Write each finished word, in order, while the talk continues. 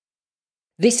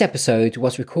This episode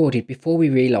was recorded before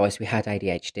we realised we had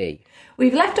ADHD.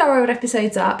 We've left our old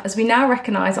episodes up as we now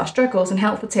recognise our struggles and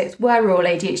helpful tips were all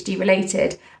ADHD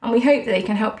related, and we hope that they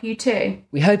can help you too.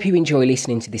 We hope you enjoy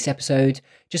listening to this episode.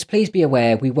 Just please be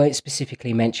aware we won't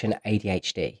specifically mention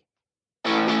ADHD.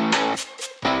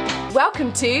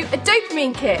 Welcome to A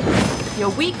Dopamine Kick, your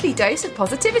weekly dose of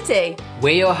positivity.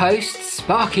 We're your hosts,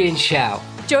 Sparky and Shell.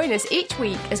 Join us each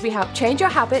week as we help change your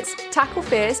habits, tackle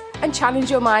fears, and challenge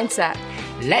your mindset.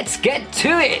 Let's get to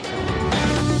it!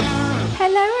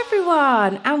 Hello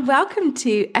everyone, and welcome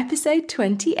to episode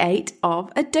 28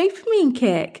 of A Dopamine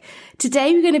Kick.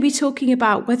 Today we're going to be talking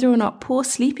about whether or not poor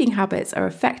sleeping habits are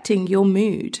affecting your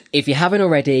mood. If you haven't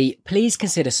already, please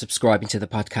consider subscribing to the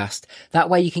podcast. That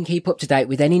way you can keep up to date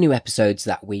with any new episodes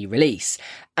that we release.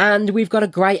 And we've got a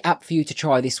great app for you to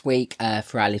try this week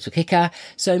for our little kicker,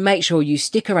 so make sure you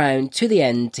stick around to the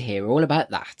end to hear all about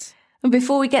that. And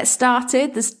before we get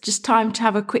started, there's just time to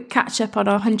have a quick catch up on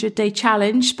our 100-day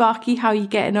challenge. Sparky, how are you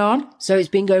getting on? So it's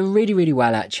been going really, really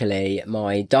well, actually.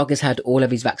 My dog has had all of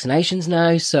his vaccinations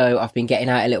now, so I've been getting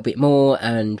out a little bit more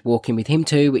and walking with him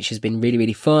too, which has been really,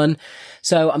 really fun.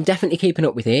 So I'm definitely keeping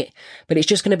up with it, but it's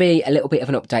just going to be a little bit of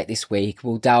an update this week.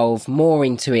 We'll delve more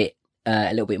into it a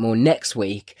little bit more next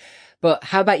week. But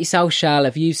how about yourself, Shal?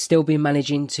 Have you still been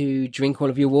managing to drink all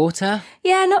of your water?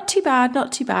 Yeah, not too bad.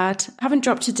 Haven't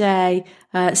dropped a day.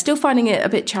 Still finding it a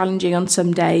bit challenging on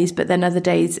some days, but then other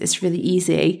days it's really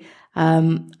easy.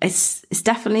 It's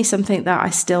definitely something that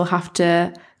I still have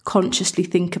to consciously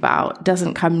think about. It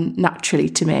doesn't come naturally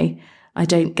to me. I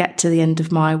don't get to the end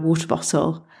of my water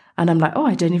bottle and I'm like, oh,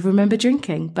 I don't even remember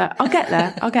drinking, but I'll get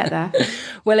there.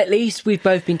 Well, at least we've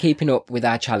both been keeping up with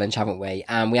our challenge, haven't we?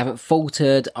 And we haven't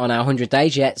faltered on our 100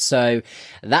 days yet, so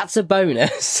that's a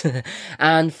bonus.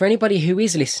 And for anybody who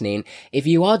is listening, if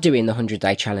you are doing the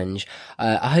 100-day challenge,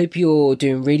 I hope you're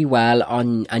doing really well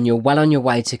and you're well on your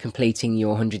way to completing your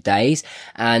 100 days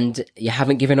and you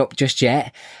haven't given up just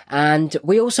yet. And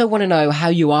we also want to know how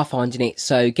you are finding it,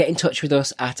 so get in touch with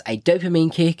us at A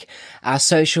Dopamine Kick. Our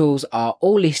socials are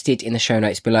all listed in the show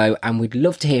notes below, and we'd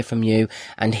love to hear from you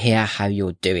and hear how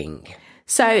you're doing.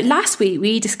 So last week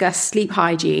we discussed sleep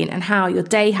hygiene and how your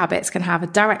day habits can have a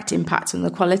direct impact on the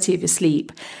quality of your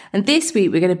sleep. And this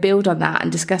week we're going to build on that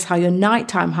and discuss how your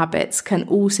nighttime habits can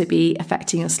also be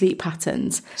affecting your sleep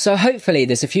patterns. So hopefully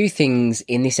there's a few things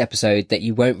in this episode that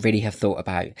you won't really have thought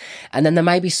about. And then there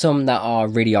may be some that are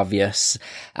really obvious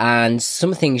and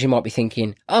some things you might be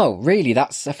thinking, oh, really?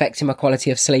 That's affecting my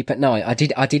quality of sleep at night. I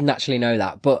didn't actually know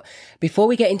that. But before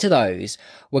we get into those,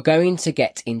 we're going to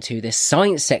get into the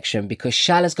science section because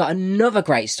Shal has got another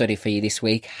great study for you this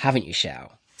week, haven't you,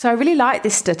 Shal? So I really like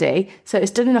this study. So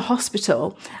it's done in a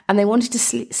hospital and they wanted to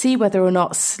see whether or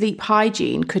not sleep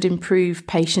hygiene could improve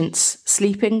patients'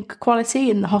 sleeping quality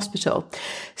in the hospital.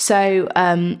 So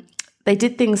they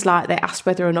did things like they asked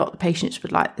whether or not the patients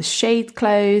would like the shades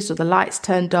closed or the lights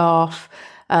turned off.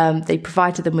 They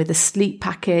provided them with a sleep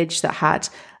package that had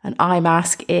an eye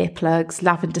mask, earplugs,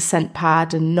 lavender scent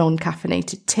pad and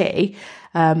non-caffeinated tea.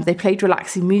 They played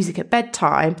relaxing music at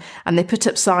bedtime and they put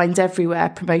up signs everywhere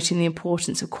promoting the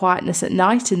importance of quietness at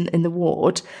night in the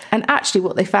ward. And actually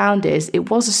what they found is it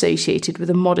was associated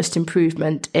with a modest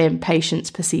improvement in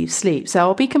patients' perceived sleep. So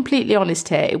I'll be completely honest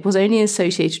here, it was only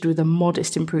associated with a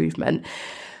modest improvement.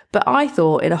 But I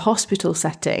thought in a hospital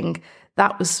setting,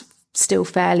 that was still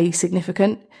fairly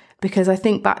significant because I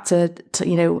think back to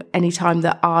any time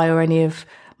that I or any of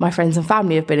my friends and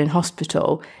family have been in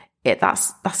hospital,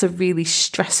 that's a really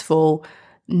stressful,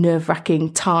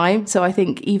 nerve-wracking time. So I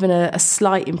think even a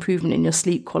slight improvement in your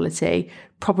sleep quality,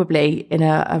 probably in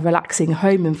a relaxing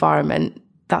home environment,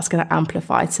 that's going to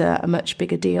amplify to a much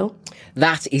bigger deal.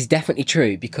 That is definitely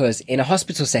true because in a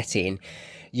hospital setting,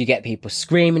 you get people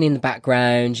screaming in the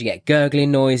background, you get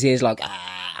gurgling noises like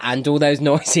and all those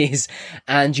noises,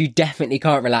 and you definitely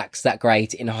can't relax that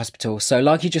great in a hospital. So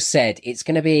like you just said, it's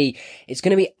going to be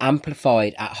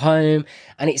amplified at home,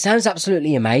 and it sounds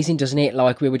absolutely amazing, doesn't it?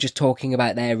 Like we were just talking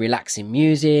about there, relaxing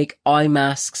music, eye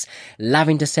masks,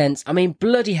 lavender scents. I mean,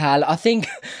 bloody hell, I think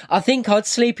I'd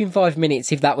sleep in 5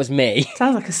 minutes if that was me.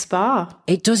 Sounds like a spa.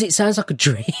 It does, it sounds like a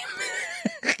dream.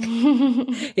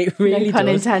 It really does. No pun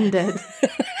intended.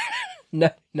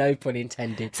 No pun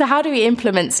intended. So how do we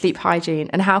implement sleep hygiene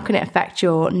and how can it affect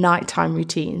your nighttime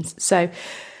routines? So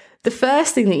the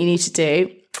first thing that you need to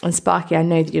do, and Sparky, I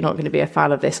know that you're not going to be a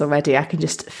fan of this already. I can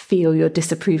just feel your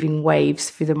disapproving waves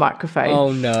through the microphone.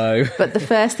 Oh no. But the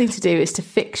first thing to do is to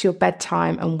fix your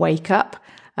bedtime and wake up.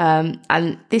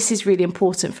 And this is really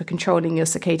important for controlling your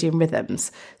circadian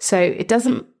rhythms. So it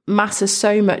doesn't matter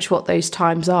so much what those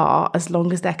times are as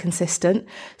long as they're consistent.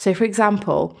 So for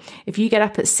example, if you get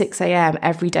up at 6 a.m.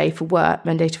 every day for work,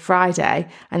 Monday to Friday,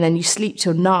 and then you sleep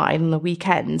till 9 on the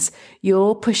weekends,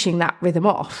 you're pushing that rhythm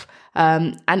off.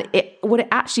 And what it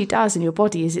actually does in your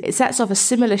body is it sets off a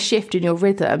similar shift in your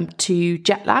rhythm to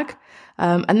jet lag.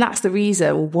 And that's the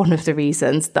reason, or one of the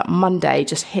reasons, that Monday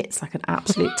just hits like an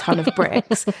absolute ton of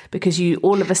bricks, because you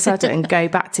all of a sudden go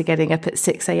back to getting up at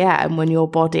 6 a.m. when your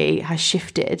body has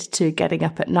shifted to getting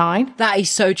up at 9. That is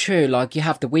so true. Like, you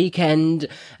have the weekend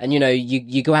and,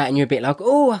 you go out and you're a bit like,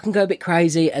 oh, I can go a bit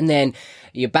crazy. And then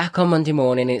you're back on Monday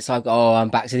morning and it's like, oh, I'm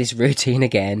back to this routine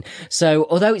again. So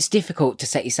although it's difficult to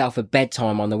set yourself a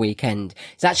bedtime on the weekend,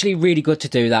 it's actually really good to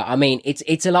do that. I mean,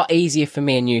 it's a lot easier for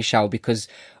me and you, Shal, because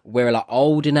we're a lot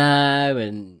older now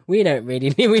and we don't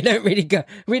really go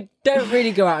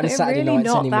out on a Saturday nights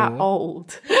anymore. Really not that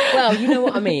old. Well, you know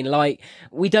what I mean? Like,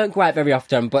 we don't go out very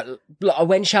often, but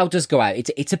when Shal does go out,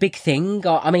 it's a big thing.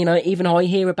 I mean, even I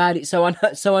hear about it, so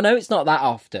I know it's not that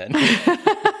often.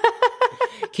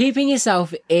 Keeping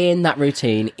yourself in that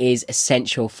routine is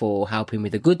essential for helping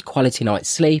with a good quality night's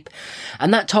sleep.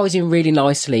 And that ties in really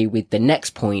nicely with the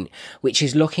next point, which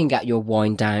is looking at your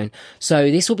wind down.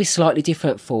 So this will be slightly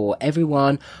different for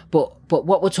everyone, but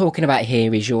what we're talking about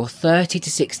here is your 30 to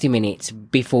 60 minutes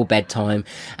before bedtime.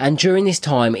 And during this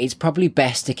time, it's probably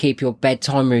best to keep your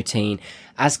bedtime routine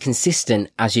as consistent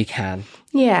as you can.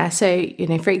 Yeah, so,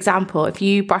 for example, if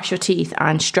you brush your teeth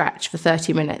and stretch for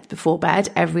 30 minutes before bed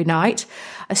every night,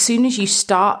 as soon as you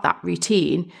start that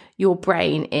routine, your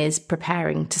brain is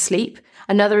preparing to sleep.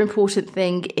 Another important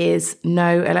thing is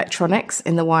no electronics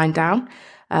in the wind down.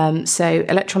 So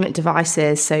electronic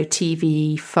devices, so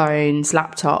TV, phones,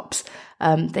 laptops,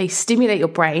 they stimulate your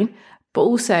brain, but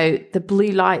also the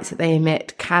blue lights that they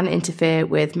emit can interfere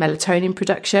with melatonin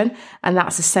production, and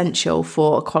that's essential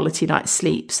for a quality night's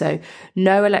sleep. So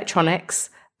no electronics,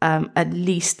 at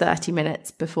least 30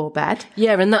 minutes before bed.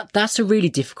 Yeah, and that's a really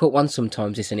difficult one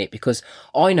sometimes, isn't it? Because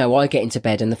I know I get into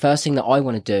bed and the first thing that I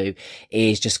want to do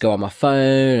is just go on my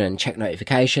phone and check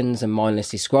notifications and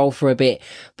mindlessly scroll for a bit.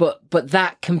 But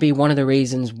that can be one of the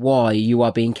reasons why you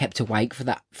are being kept awake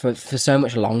for so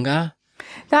much longer.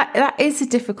 That is a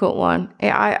difficult one.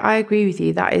 I agree with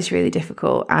you. That is really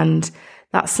difficult. And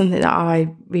that's something that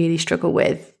I really struggle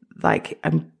with. Like,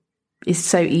 it's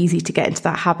so easy to get into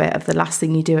that habit of the last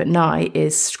thing you do at night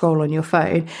is scroll on your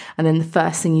phone. And then the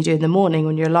first thing you do in the morning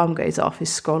when your alarm goes off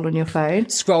is scroll on your phone.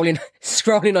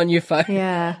 Scrolling on your phone.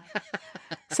 Yeah.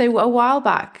 So a while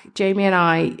back, Jamie and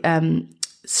I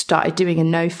started doing a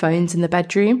no phones in the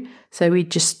bedroom. So we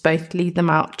just both leave them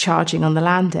out charging on the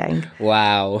landing.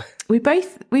 Wow. We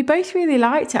both really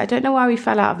liked it. I don't know why we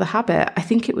fell out of the habit. I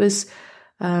think it was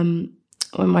when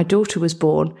my daughter was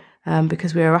born,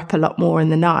 because we were up a lot more in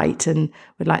the night and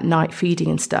with like night feeding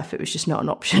and stuff. It was just not an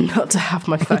option not to have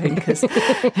my phone, because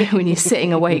when you're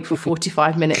sitting awake for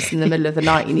 45 minutes in the middle of the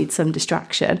night, you need some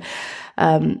distraction.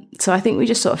 So I think we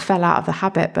just sort of fell out of the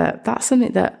habit, but that's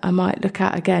something that I might look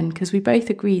at again, because we both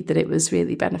agreed that it was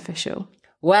really beneficial.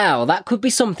 Wow, that could be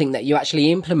something that you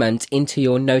actually implement into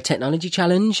your No Technology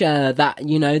Challenge,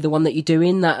 the one that you're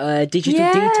doing, that digital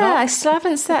detox. Yeah, I still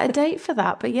haven't set a date for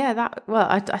that, but yeah,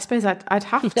 I suppose I'd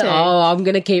have to. Oh, I'm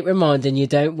going to keep reminding you,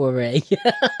 don't worry.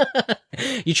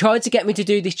 You tried to get me to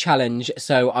do this challenge,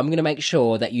 so I'm going to make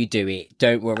sure that you do it,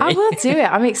 don't worry. I will do it.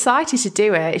 I'm excited to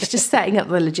do it. It's just setting up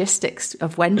the logistics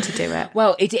of when to do it.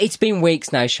 Well, it's been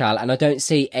weeks now, Shal, and I don't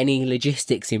see any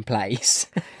logistics in place.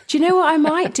 Do you know what I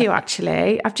might do,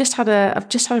 actually? I've just had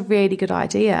a really good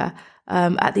idea.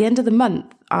 At the end of the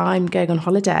month, I'm going on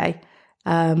holiday,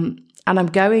 and I'm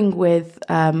going with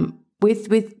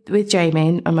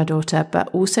Jamie and my daughter, but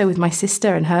also with my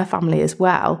sister and her family as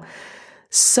well.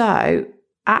 So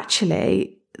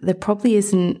actually, there probably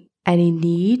isn't any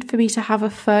need for me to have a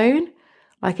phone.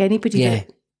 Like anybody. Yeah,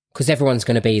 because everyone's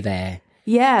going to be there.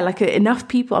 Yeah, like enough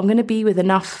people. I'm going to be with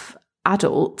enough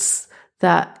adults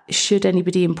that should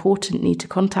anybody important need to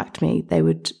contact me, they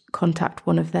would contact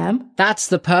one of them. That's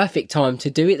the perfect time to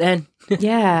do it then.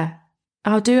 Yeah.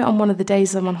 I'll do it on one of the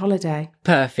days I'm on holiday.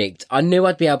 Perfect. I knew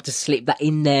I'd be able to slip that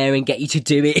in there and get you to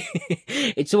do it.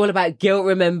 It's all about guilt,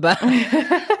 remember?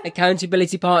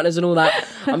 Accountability partners and all that.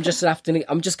 I'm just going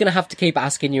to have to keep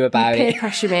asking you about it.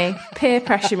 Peer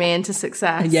pressure me into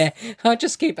success. Yeah, I'll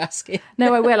just keep asking.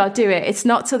 No, I will. I'll do it. It's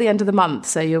not till the end of the month,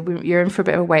 so you're in for a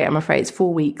bit of a wait, I'm afraid. It's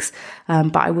 4 weeks,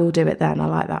 but I will do it then. I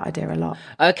like that idea a lot.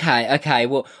 Okay.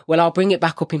 Well, I'll bring it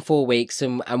back up in 4 weeks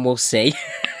and we'll see.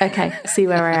 Okay, see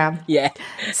where I am. Yeah.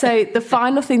 So the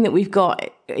final thing that we've got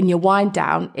in your wind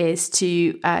down is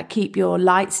to keep your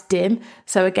lights dim.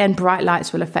 So again, bright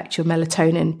lights will affect your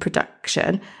melatonin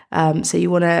direction. So you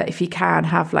want to, if you can,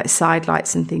 have like side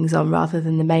lights and things on rather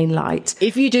than the main light.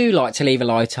 If you do like to leave a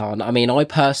light on, I mean, I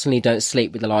personally don't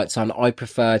sleep with the lights on. I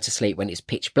prefer to sleep when it's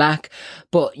pitch black,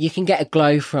 but you can get a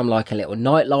glow from like a little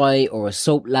night light or a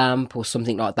salt lamp or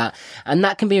something like that. And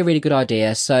that can be a really good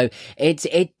idea. So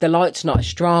the light's not as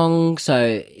strong,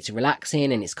 so it's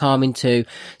relaxing and it's calming too.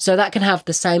 So that can have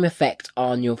the same effect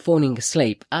on your falling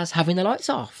asleep as having the lights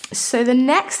off. So the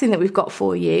next thing that we've got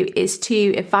for you is to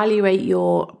evaluate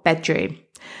your bedroom.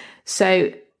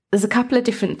 So there's a couple of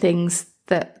different things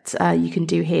that you can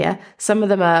do here. Some of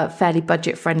them are fairly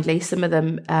budget friendly, some of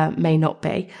them may not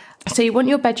be. So you want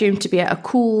your bedroom to be at a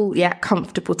cool yet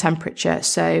comfortable temperature,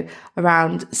 so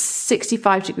around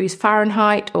 65 degrees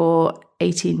Fahrenheit or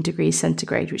 18 degrees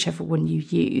centigrade, whichever one you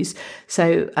use.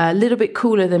 So a little bit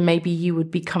cooler than maybe you would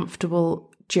be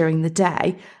comfortable during the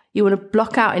day. You want to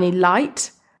block out any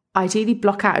light, ideally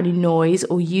block out any noise,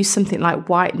 or use something like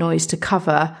white noise to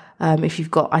cover if you've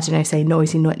got, I don't know, say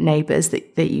noisy neighbours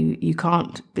that you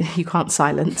can't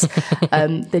silence.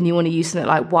 Then you want to use something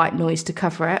like white noise to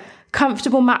cover it.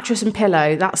 Comfortable mattress and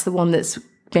pillow, that's the one that's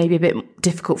maybe a bit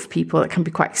difficult for people. It can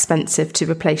be quite expensive to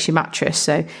replace your mattress.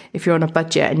 So if you're on a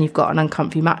budget and you've got an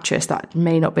uncomfy mattress, that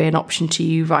may not be an option to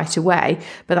you right away,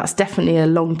 but that's definitely a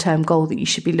long-term goal that you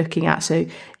should be looking at. So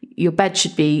your bed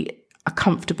should be a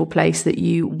comfortable place that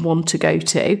you want to go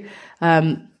to.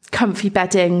 Comfy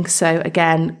bedding, so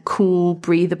again, cool,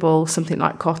 breathable, something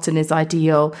like cotton is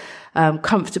ideal.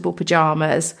 Comfortable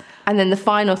pajamas. And then the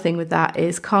final thing with that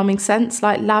is calming scents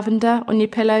like lavender on your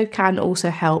pillow can also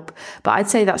help. But I'd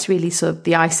say that's really sort of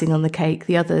the icing on the cake.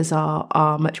 The others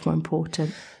are much more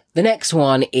important. The next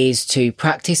one is to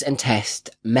practice and test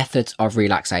methods of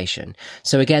relaxation.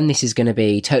 So again, this is going to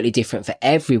be totally different for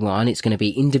everyone. It's going to be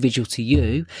individual to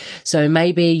you. So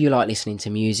maybe you like listening to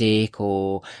music,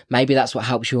 or maybe that's what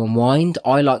helps you unwind.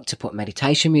 I like to put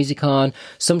meditation music on.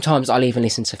 Sometimes I'll even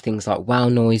listen to things like whale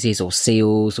noises or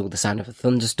seals or the sound of a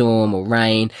thunderstorm or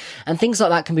rain, and things like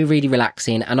that can be really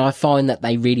relaxing. And I find that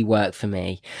they really work for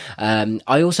me.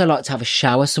 I also like to have a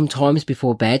shower sometimes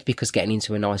before bed, because getting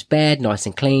into a nice bed, nice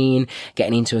and clean,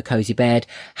 getting into a cozy bed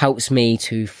helps me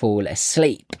to fall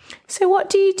asleep. So what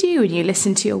do you do when you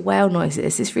listen to your whale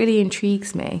noises? This really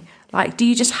intrigues me. Like, do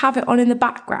you just have it on in the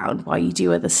background while you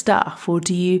do other stuff, or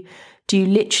do you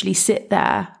literally sit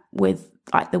there with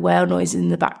like the whale noise in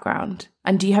the background?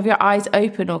 And do you have your eyes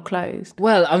open or closed?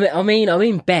 Well, I mean, I'm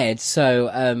in bed, so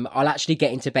I'll actually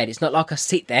get into bed. It's not like I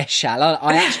sit there,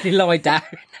 I actually lie down.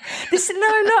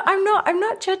 I'm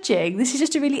not judging. This is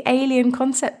just a really alien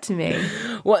concept to me.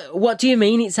 What do you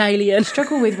mean it's alien?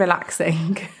 Struggle with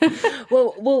relaxing.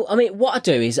 Well, I mean, what I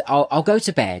do is I'll go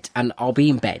to bed and I'll be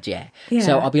in bed, yeah.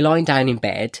 So I'll be lying down in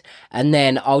bed, and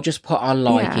then I'll just put on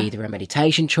either a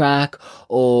meditation track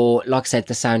or, like I said,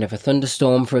 the sound of a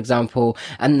thunderstorm, for example.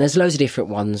 And there's loads of different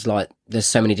ones. Like, there's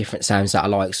so many different sounds that I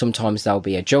like. Sometimes there'll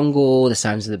be a jungle, the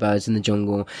sounds of the birds in the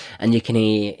jungle, and you can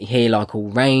hear like all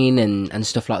rain and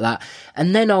stuff like that.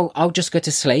 And then I'll just go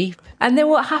to sleep. And then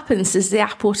what happens? Does the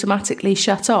app automatically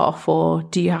shut off, or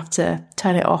do you have to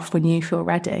turn it off when you feel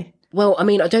ready? Well, I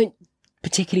mean, I don't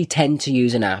particularly tend to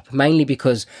use an app, mainly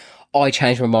because I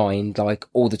change my mind like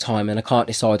all the time and I can't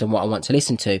decide on what I want to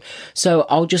listen to. So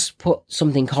I'll just put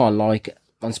something on, like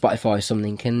on Spotify or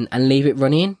something, and leave it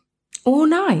running. All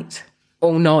night?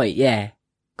 All night, yeah.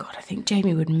 God, I think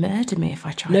Jamie would murder me if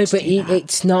I tried to do that.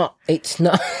 No, but it's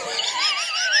not.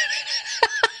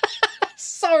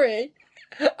 Sorry.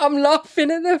 I'm laughing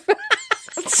at the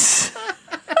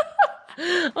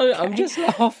I'm just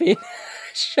laughing.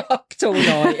 Shocked all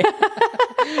night.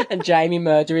 And Jamie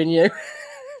murdering you.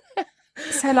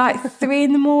 So like 3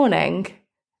 a.m,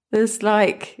 there's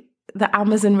like the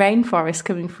Amazon rainforest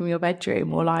coming from your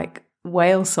bedroom, or like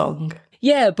whale song.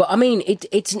 Yeah, but I mean,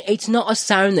 it's not a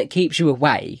sound that keeps you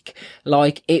awake.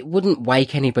 Like, it wouldn't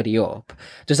wake anybody up.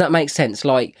 Does that make sense?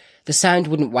 Like, the sound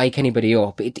wouldn't wake anybody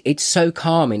up. It's so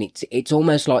calming. It's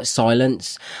almost like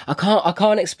silence. I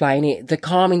can't explain it. The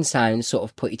calming sounds sort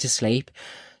of put you to sleep.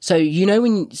 So, you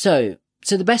know, so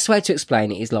the best way to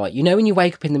explain it is like, you know, when you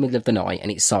wake up in the middle of the night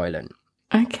and it's silent.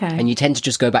 Okay. And you tend to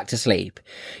just go back to sleep.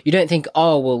 You don't think,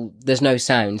 oh, well, there's no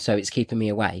sound, so it's keeping me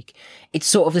awake. It's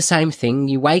sort of the same thing.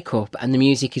 You wake up and the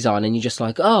music is on and you're just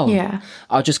like, oh, yeah,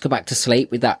 I'll just go back to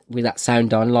sleep with that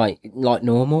sound on like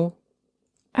normal.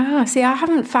 Ah, see, I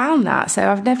haven't found that.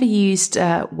 So I've never used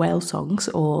whale songs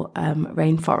or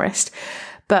rainforest,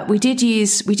 but we did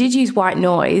use white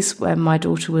noise when my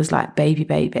daughter was like baby,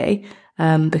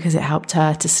 because it helped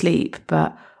her to sleep.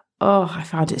 But I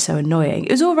found it so annoying.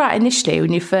 It was all right initially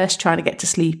when you're first trying to get to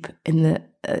sleep in the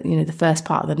the first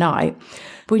part of the night,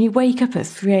 but when you wake up at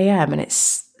 3 a.m. and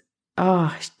it's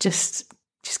it just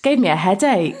gave me a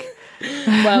headache.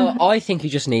 Well, I think you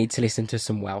just need to listen to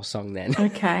some Well Song then.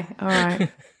 Okay, all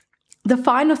right. The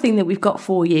final thing that we've got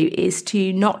for you is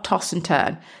to not toss and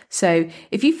turn. So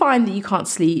if you find that you can't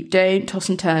sleep, don't toss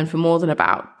and turn for more than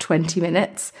about 20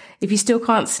 minutes. If you still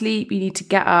can't sleep, you need to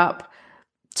get up,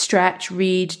 stretch,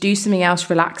 read, do something else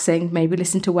relaxing, maybe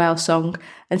listen to Whale Song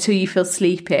until you feel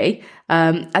sleepy.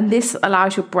 And this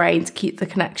allows your brain to keep the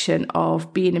connection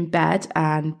of being in bed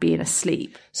and being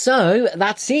asleep. So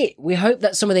that's it. We hope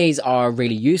that some of these are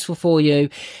really useful for you.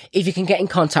 If you can get in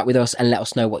contact with us and let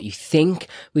us know what you think,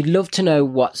 we'd love to know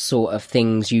what sort of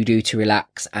things you do to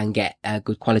relax and get a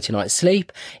good quality night's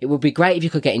sleep. It would be great if you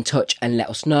could get in touch and let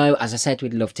us know. As I said,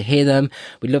 we'd love to hear them.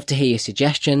 We'd love to hear your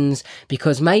suggestions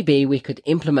because maybe we could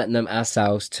implement them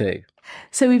ourselves too.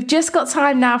 So we've just got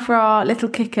time now for our little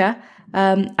kicker.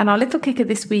 And our little kicker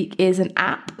this week is an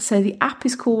app. So the app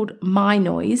is called My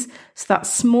Noise. So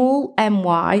that's small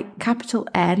M-Y, capital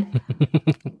N-O-I-S-E.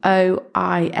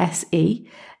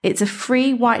 It's a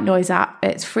free white noise app.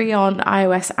 It's free on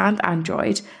iOS and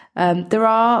Android. There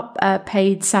are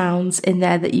paid sounds in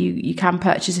there that you can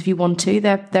purchase if you want to.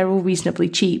 They're all reasonably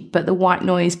cheap, but the white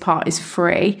noise part is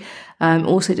free.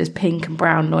 Also does pink and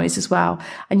brown noise as well.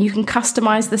 And you can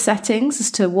customize the settings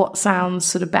as to what sounds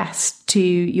sort of best to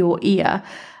your ear.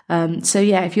 So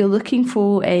yeah, if you're looking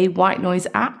for a white noise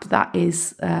app, that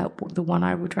is the one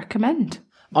I would recommend.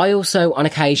 I also, on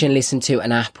occasion, listen to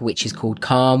an app which is called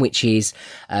Calm, which is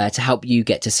to help you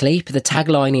get to sleep. The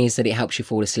tagline is that it helps you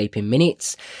fall asleep in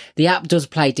minutes. The app does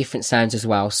play different sounds as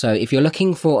well. So if you're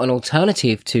looking for an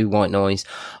alternative to white noise,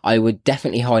 I would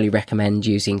definitely highly recommend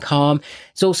using Calm.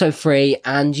 It's also free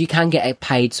and you can get a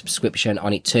paid subscription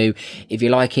on it too if you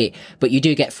like it. But you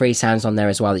do get free sounds on there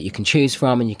as well that you can choose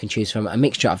from, and you can choose from a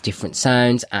mixture of different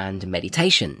sounds and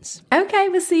meditations. Okay,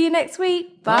 we'll see you next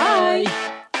week. Bye.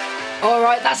 All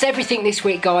right, that's everything this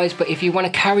week, guys. But if you want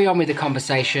to carry on with the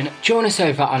conversation, join us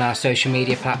over on our social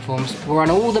media platforms. We're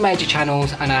on all the major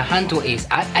channels and our handle is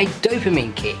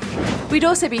 @adopaminekick. We'd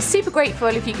also be super grateful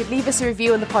if you could leave us a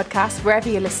review on the podcast wherever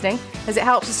you're listening, as it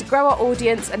helps us to grow our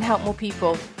audience and help more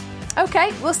people.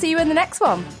 Okay, we'll see you in the next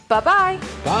one. Bye-bye.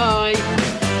 Bye.